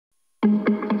Waiting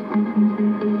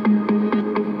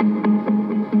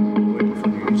for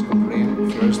news and praying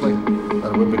furiously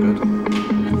that it would be good.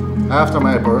 After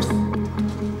my birth,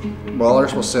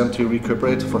 Wallers was sent to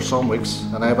recuperate for some weeks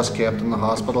and I was kept in the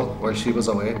hospital while she was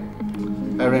away.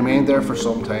 I remained there for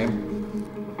some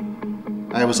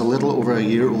time. I was a little over a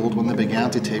year old when they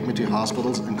began to take me to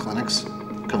hospitals and clinics,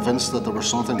 convinced that there was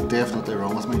something definitely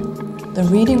wrong with me. The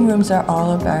reading rooms are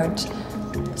all about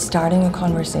starting a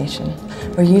conversation.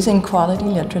 We're using quality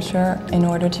literature in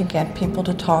order to get people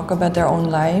to talk about their own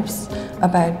lives,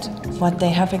 about what they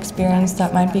have experienced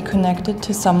that might be connected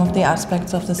to some of the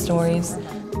aspects of the stories.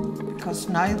 Because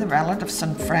now the relatives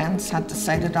and friends had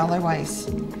decided otherwise.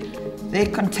 They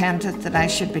contended that I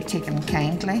should be taken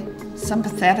kindly,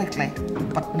 sympathetically,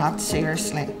 but not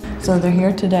seriously. So they're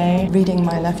here today reading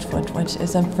My Left Foot, which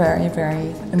is a very,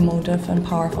 very emotive and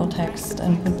powerful text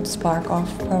and would spark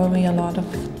off probably a lot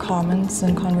of comments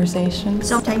and conversations.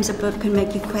 Sometimes a book can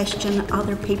make you question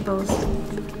other people's,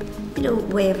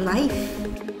 way of life.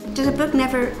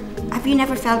 Have you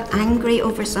never felt angry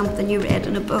over something you read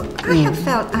in a book? I have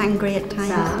felt angry at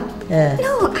times.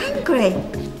 No, angry.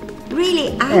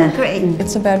 Really angry.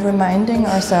 It's about reminding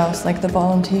ourselves, like the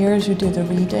volunteers who do the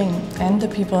reading and the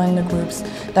people in the groups,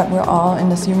 that we're all in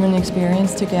this human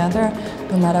experience together,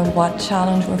 no matter what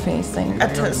challenge we're facing.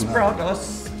 It has brought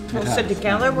us closer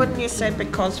together, wouldn't you say,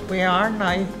 because we are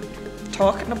now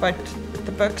talking about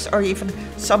the books or even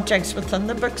subjects within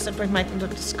the books that we mightn't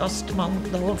have discussed among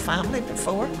the whole family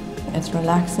before. It's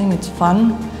relaxing, it's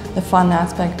fun. The fun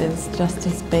aspect is just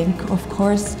as big, of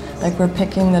course. Like we're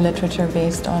picking the literature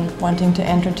based on wanting to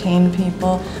entertain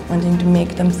people, wanting to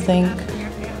make them think,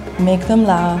 make them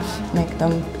laugh, make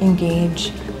them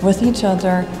engage with each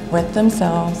other, with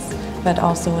themselves, but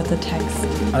also with the text.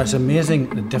 And it's amazing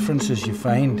the differences you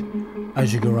find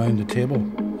as you go around the table.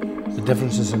 The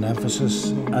differences in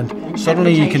emphasis, and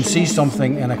suddenly you can see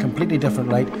something in a completely different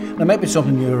light. And it might be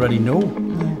something you already know.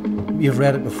 You've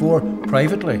read it before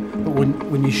privately, but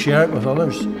when you share it with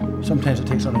others, sometimes it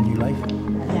takes on a new life.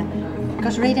 Yeah,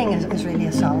 because reading is really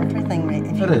a solitary thing.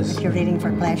 If you're reading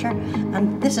for pleasure,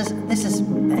 and this is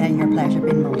your pleasure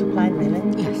being multiplied, really.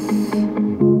 Yes.